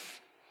tending life.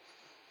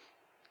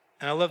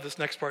 And I love this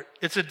next part.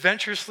 It's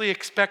adventurously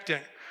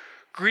expectant,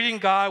 greeting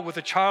God with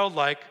a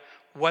childlike,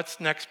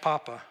 what's next,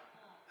 Papa?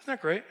 Isn't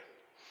that great?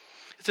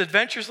 It's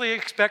adventurously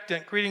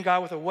expectant, greeting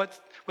God with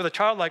a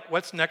childlike,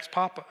 what's next,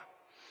 Papa?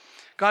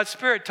 God's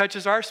Spirit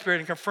touches our spirit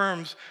and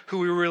confirms who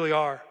we really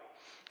are.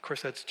 Of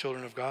course, that's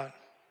children of God.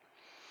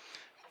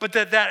 But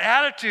that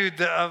attitude,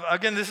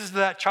 again, this is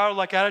that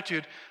childlike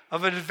attitude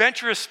of an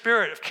adventurous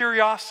spirit, of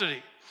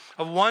curiosity,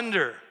 of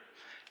wonder.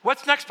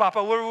 What's next,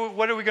 Papa?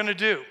 What are we going to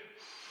do?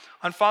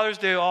 On Father's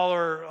Day, all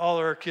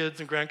our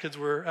kids and grandkids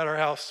were at our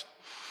house.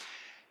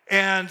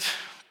 And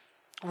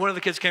one of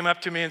the kids came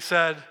up to me and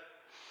said,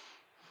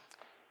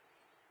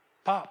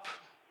 Pop,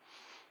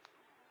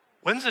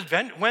 when's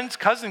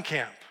cousin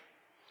camp?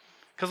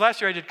 Because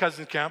last year I did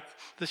cousin camp.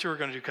 This year we're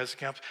going to do cousin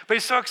camp. But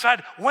he's so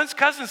excited. When's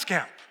cousin's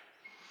camp?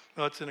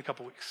 Well, it's in a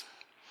couple weeks.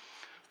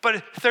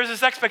 But there's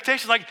this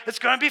expectation like, it's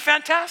going to be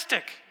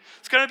fantastic.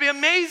 It's going to be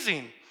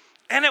amazing.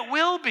 And it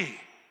will be.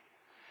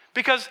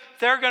 Because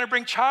they're going to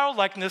bring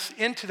childlikeness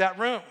into that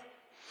room.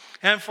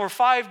 And for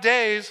 5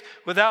 days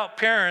without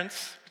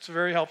parents, which is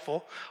very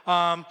helpful,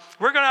 we're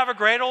going to have a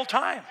great old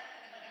time.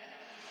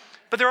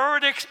 But they're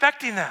already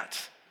expecting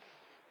that.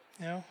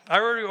 I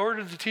already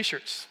ordered the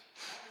t-shirts.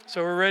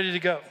 So we're ready to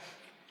go.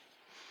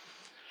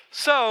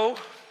 So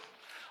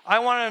I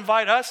want to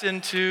invite us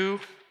into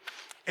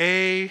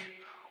a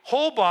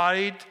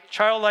whole-bodied,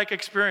 childlike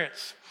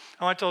experience.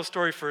 I want to tell a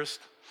story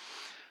first.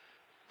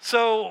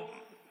 So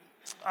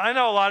I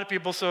know a lot of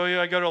people, so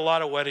I go to a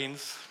lot of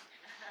weddings.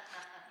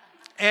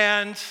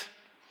 And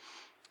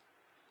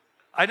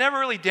I never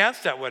really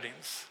danced at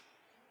weddings.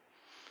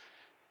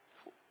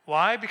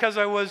 Why? Because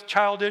I was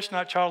childish,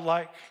 not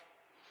childlike.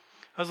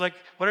 I was like,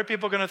 what are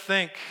people going to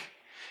think?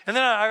 And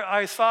then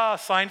I saw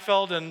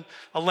Seinfeld, and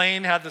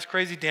Elaine had this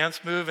crazy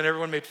dance move, and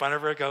everyone made fun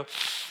of her. I go,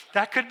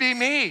 that could be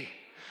me.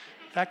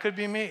 That could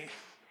be me.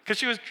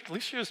 Because at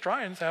least she was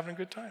trying, having a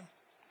good time.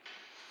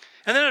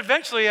 And then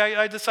eventually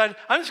I decided,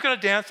 I'm just going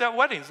to dance at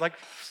weddings. Like,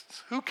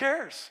 who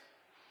cares?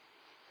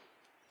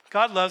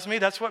 God loves me.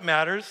 That's what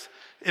matters.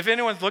 If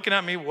anyone's looking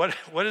at me,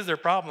 what is their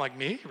problem? Like,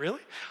 me?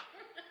 Really?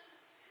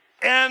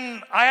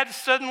 And I had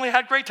suddenly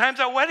had great times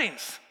at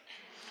weddings.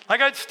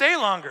 Like, I'd stay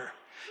longer.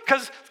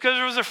 Because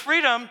there was a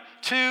freedom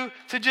to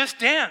just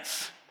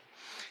dance.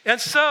 And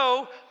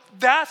so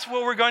that's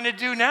what we're going to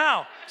do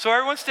now. So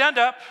everyone stand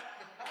up.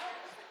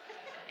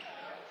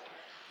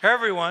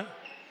 Everyone.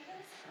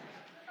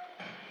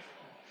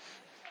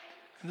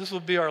 And this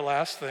will be our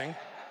last thing.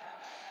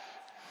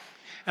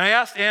 And I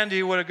asked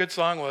Andy what a good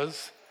song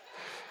was.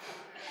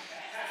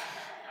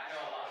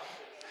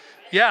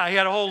 Yeah, he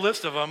had a whole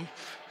list of them.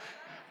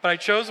 But I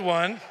chose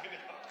one.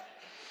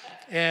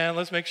 And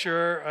let's make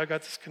sure I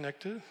got this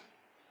connected.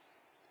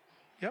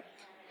 Yep.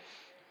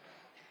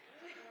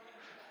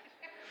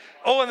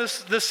 Oh, and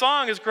this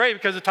song is great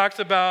because it talks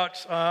about,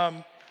 just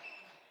a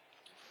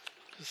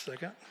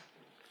second.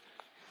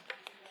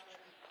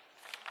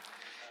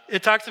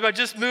 It talks about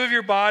just move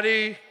your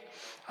body,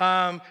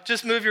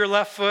 just move your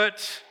left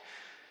foot,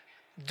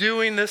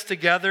 doing this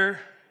together.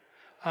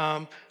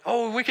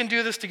 We can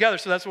do this together,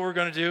 so that's what we're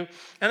going to do.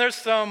 And there's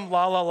some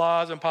la la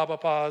la's and pa pa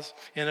pa's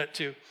in it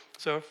too.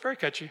 So very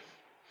catchy.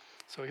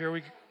 So here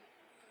we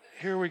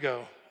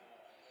go.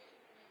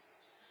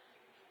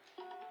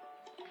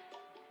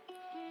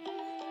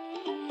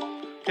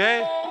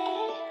 Okay.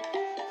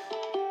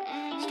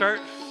 Start.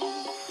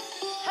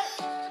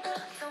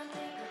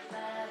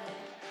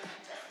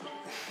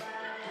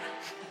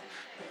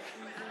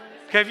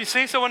 Okay, if you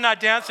see someone not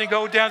dancing,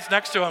 go dance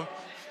next to them.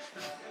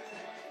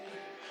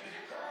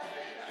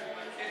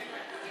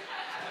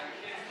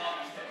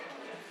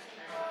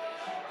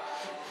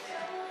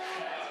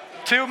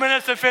 Two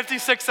minutes and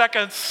 56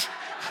 seconds.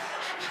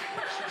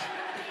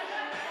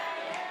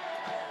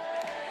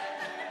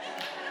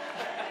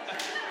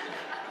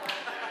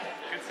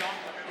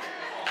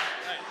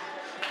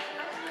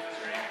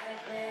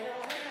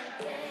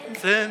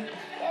 Dancing,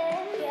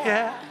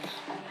 yeah.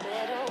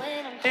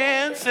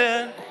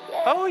 Dancing,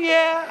 oh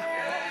yeah.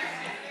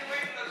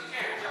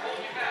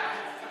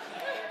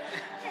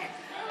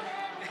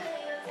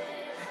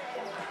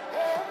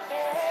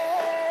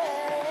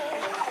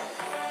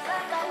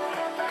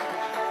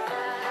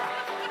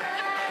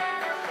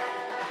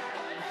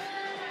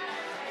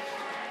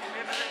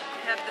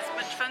 Had this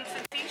much fun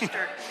since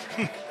Easter.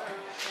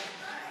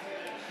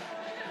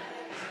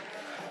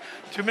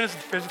 2 minutes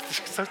and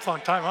 56, that's a long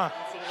time, huh?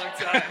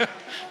 It's a long time. Come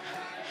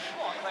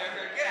on, Claire,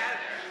 get out of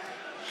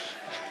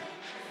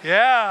there.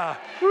 Yeah.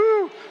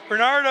 Woo!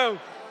 Bernardo.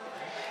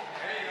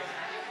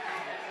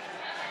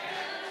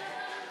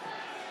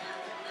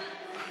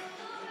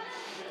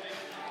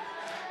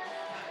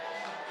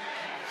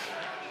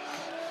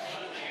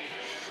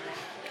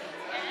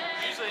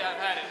 Usually I've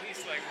had at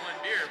least like one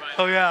beer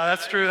by Oh yeah,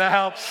 that's true. That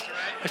helps.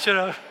 I should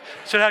have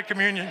had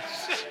communion.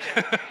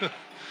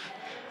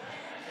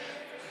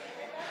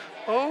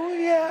 Oh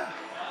yeah.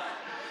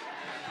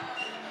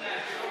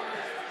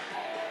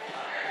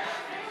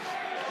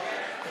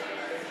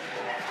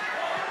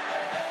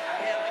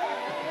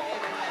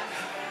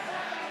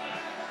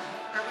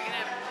 Are we going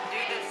to do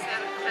this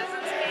at a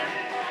cousin's camp?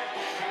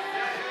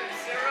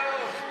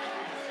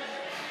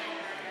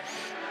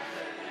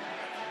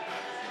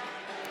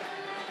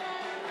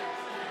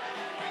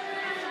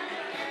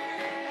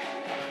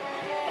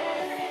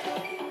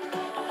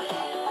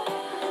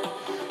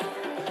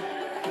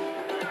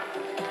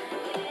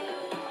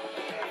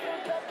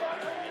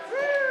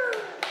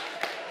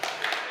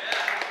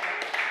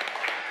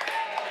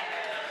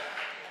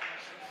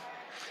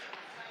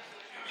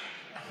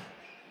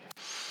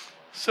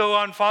 So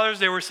on Father's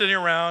Day, we're sitting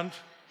around,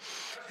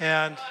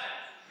 and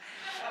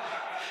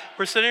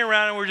we're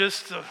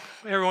just,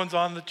 everyone's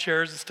on the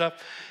chairs and stuff.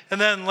 And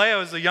then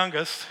Leo is the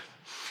youngest.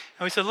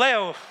 And we said,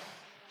 Leo,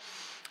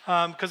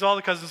 because all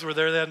the cousins were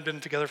there, they hadn't been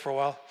together for a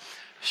while,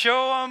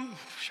 show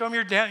them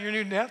your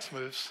new dance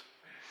moves.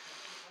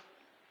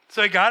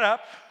 So he got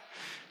up,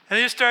 And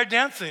he just started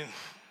dancing.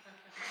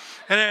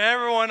 And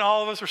everyone,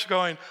 all of us were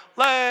going,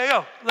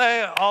 Leo,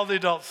 Leo, all the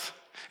adults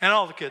and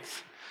all the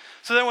kids.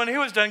 So then when he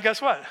was done,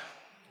 guess what?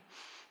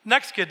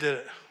 Next kid did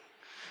it.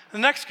 The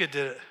next kid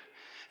did it.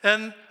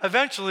 And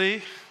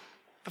eventually,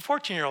 the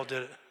 14-year-old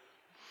did it.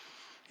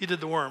 He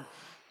did the worm.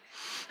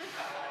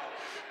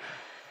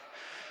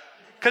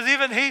 Because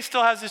even he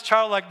still has his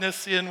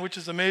childlikeness in, which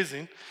is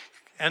amazing.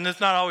 And it's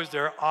not always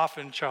there,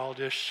 often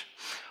childish.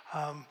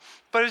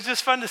 But it's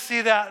just fun to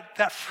see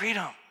that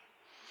freedom.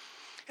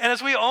 And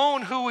as we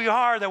own who we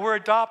are, that we're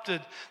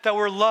adopted, that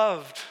we're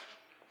loved,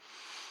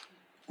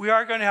 we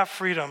are going to have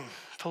freedom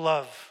to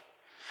love.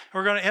 And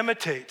we're going to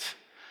imitate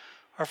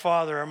our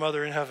Father, our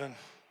Mother in heaven,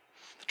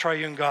 the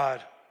triune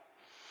God.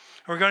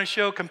 And we're going to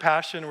show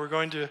compassion. We're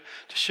going to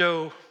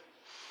show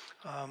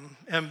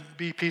and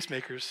be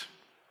peacemakers.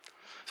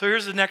 So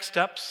here's the next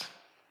steps.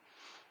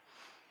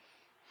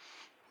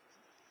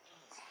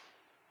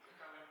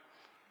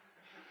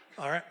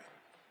 All right.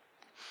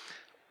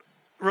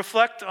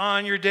 Reflect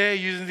on your day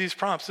using these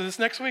prompts. So this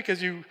next week, at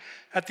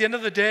the end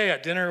of the day,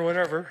 at dinner or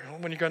whatever,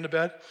 when you're going to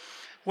bed,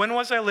 when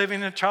was I living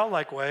in a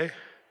childlike way?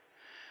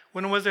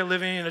 When was I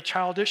living in a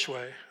childish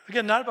way?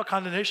 Again, not about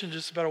condemnation,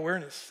 just about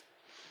awareness.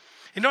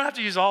 You don't have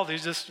to use all of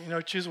these, just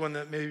choose one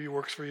that maybe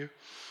works for you.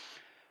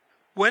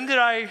 When did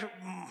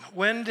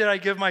I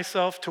give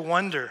myself to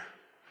wonder?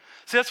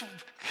 See,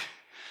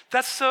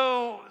 that's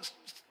so,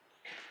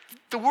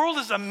 the world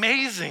is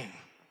amazing.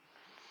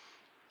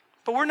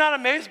 But we're not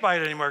amazed by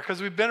it anymore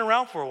because we've been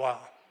around for a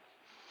while.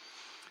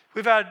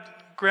 We've had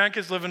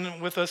grandkids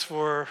living with us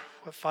for,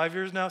 5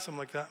 years now? Something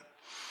like that.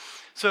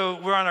 So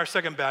we're on our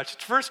second batch.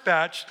 The first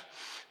batch,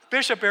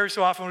 Bishop every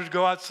so often would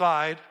go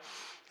outside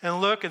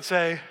and look and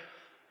say,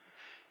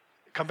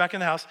 come back in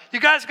the house, you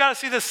guys got to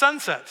see the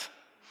sunset.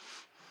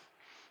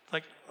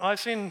 Like, I've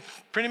seen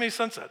pretty many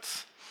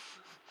sunsets.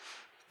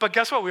 But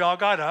guess what? We all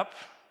got up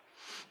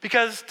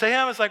because to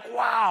him it's like,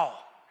 wow,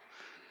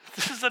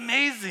 this is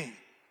amazing.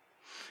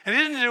 And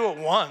he didn't do it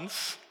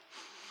once.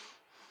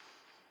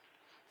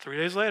 3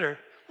 days later,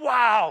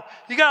 wow,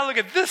 you got to look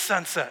at this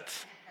sunset.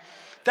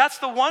 That's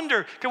the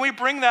wonder. Can we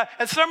bring that?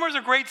 And summer is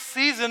a great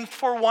season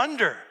for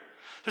wonder.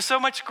 There's so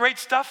much great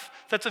stuff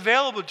that's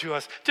available to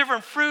us.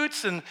 Different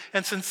fruits and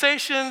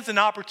sensations and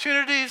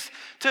opportunities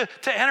to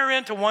enter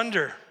into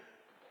wonder.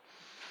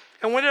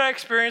 And when did I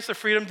experience the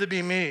freedom to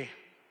be me?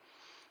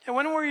 And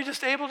when were you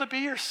just able to be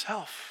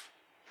yourself?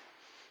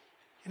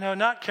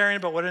 Not caring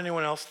about what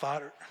anyone else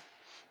thought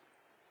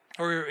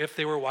or if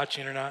they were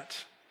watching or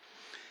not.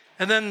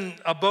 And then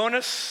a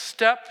bonus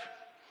step,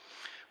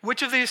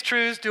 which of these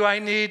truths do I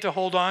need to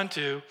hold on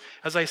to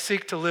as I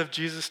seek to live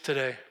Jesus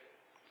today?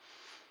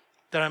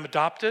 That I'm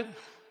adopted,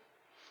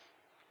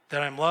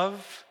 that I'm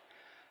loved,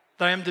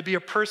 that I am to be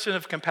a person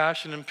of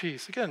compassion and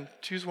peace. Again,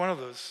 choose one of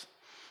those.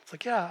 It's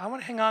like, yeah, I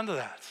want to hang on to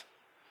that.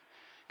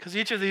 Because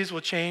each of these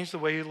will change the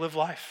way you live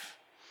life,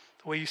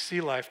 the way you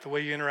see life, the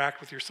way you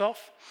interact with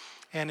yourself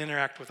and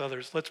interact with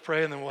others. Let's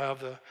pray, and then we'll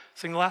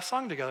sing the last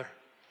song together.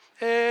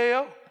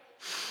 Hey-o.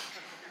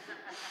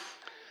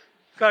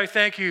 God, I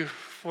thank you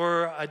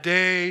for a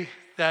day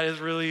that is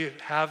really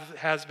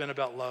has been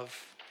about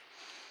love.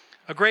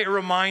 A great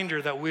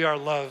reminder that we are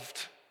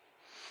loved,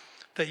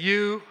 that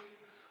you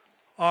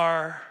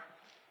are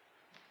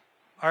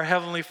our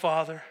Heavenly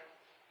Father.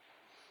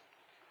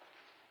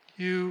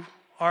 You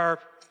are our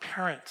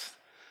parent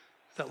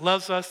that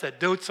loves us, that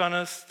dotes on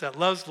us, that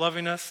loves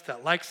loving us,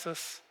 that likes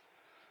us,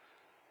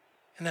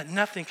 and that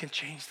nothing can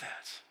change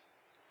that.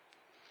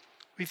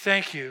 We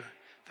thank you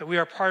that we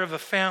are part of a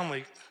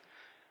family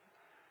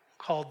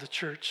called the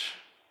church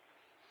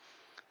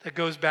that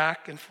goes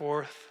back and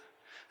forth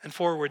and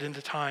forward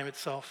into time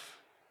itself.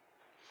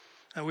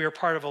 And we are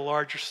part of a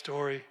larger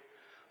story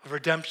of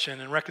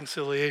redemption and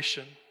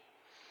reconciliation,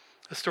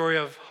 a story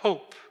of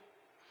hope,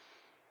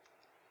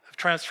 of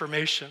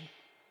transformation.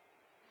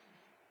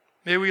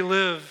 May we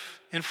live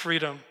in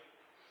freedom.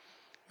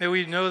 May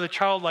we know the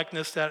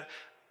childlikeness that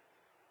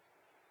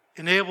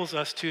enables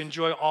us to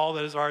enjoy all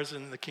that is ours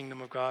in the kingdom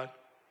of God.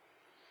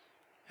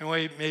 And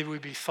may we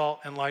be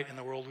salt and light in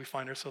the world we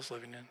find ourselves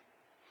living in.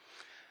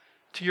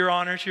 To your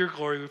honor, to your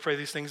glory, we pray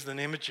these things in the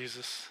name of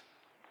Jesus.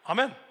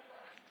 Amen.